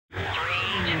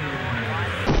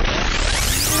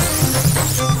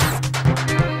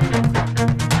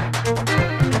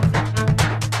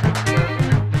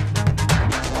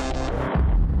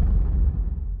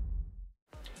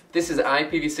This is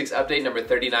IPv6 update number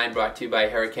 39 brought to you by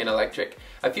Hurricane Electric.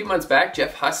 A few months back,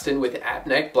 Jeff Huston with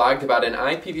AppNet blogged about an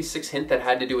IPv6 hint that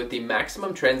had to do with the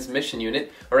maximum transmission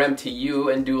unit, or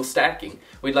MTU, and dual stacking.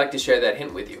 We'd like to share that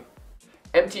hint with you.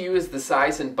 MTU is the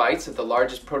size in bytes of the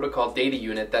largest protocol data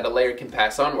unit that a layer can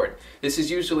pass onward. This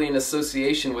is usually in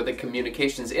association with a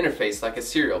communications interface like a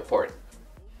serial port.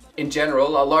 In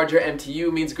general, a larger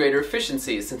MTU means greater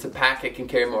efficiency since a packet can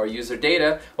carry more user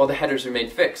data while the headers remain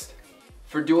fixed.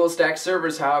 For dual stack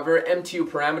servers, however, MTU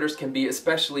parameters can be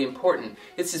especially important.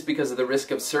 This is because of the risk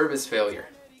of service failure.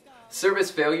 Service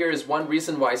failure is one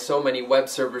reason why so many web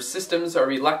server systems are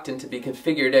reluctant to be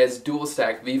configured as dual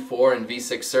stack v4 and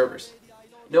v6 servers.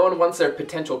 No one wants their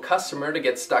potential customer to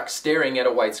get stuck staring at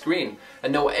a white screen,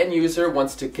 and no end user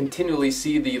wants to continually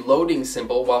see the loading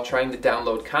symbol while trying to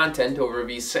download content over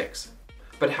v6.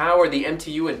 But how are the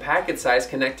MTU and packet size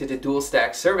connected to dual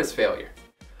stack service failure?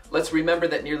 Let's remember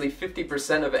that nearly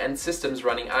 50% of end systems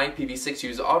running IPv6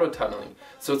 use auto-tunneling,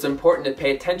 so it's important to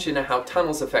pay attention to how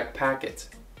tunnels affect packets.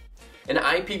 An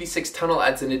IPv6 tunnel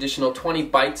adds an additional 20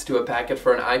 bytes to a packet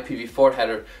for an IPv4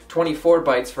 header, 24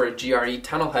 bytes for a GRE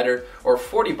tunnel header, or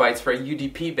 40 bytes for a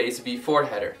UDP-based v4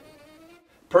 header.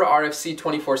 Per RFC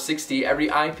 2460, every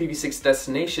IPv6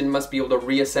 destination must be able to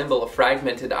reassemble a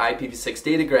fragmented IPv6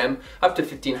 datagram up to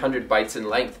 1500 bytes in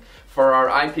length. For our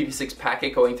IPv6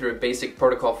 packet going through a basic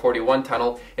Protocol 41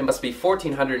 tunnel, it must be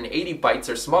 1480 bytes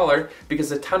or smaller because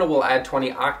the tunnel will add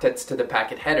 20 octets to the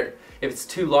packet header. If it's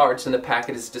too large, then the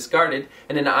packet is discarded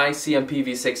and an ICMP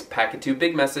v6 packet too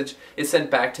big message is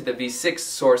sent back to the v6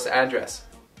 source address.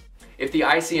 If the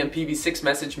ICMP v6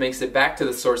 message makes it back to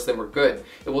the source, then we're good.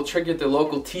 It will trigger the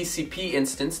local TCP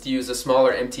instance to use a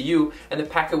smaller MTU, and the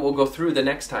packet will go through the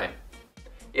next time.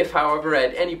 If, however,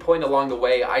 at any point along the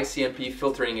way ICMP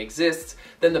filtering exists,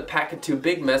 then the packet too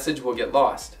big message will get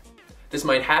lost. This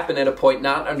might happen at a point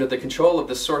not under the control of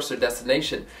the source or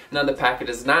destination, and then the packet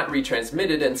is not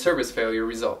retransmitted and service failure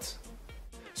results.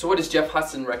 So what does Jeff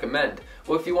Huston recommend?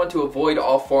 Well, if you want to avoid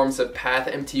all forms of path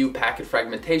MTU packet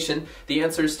fragmentation, the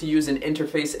answer is to use an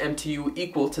interface MTU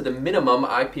equal to the minimum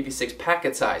IPv6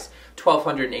 packet size,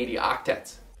 1280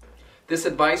 octets. This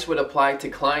advice would apply to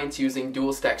clients using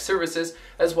dual stack services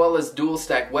as well as dual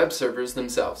stack web servers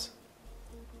themselves.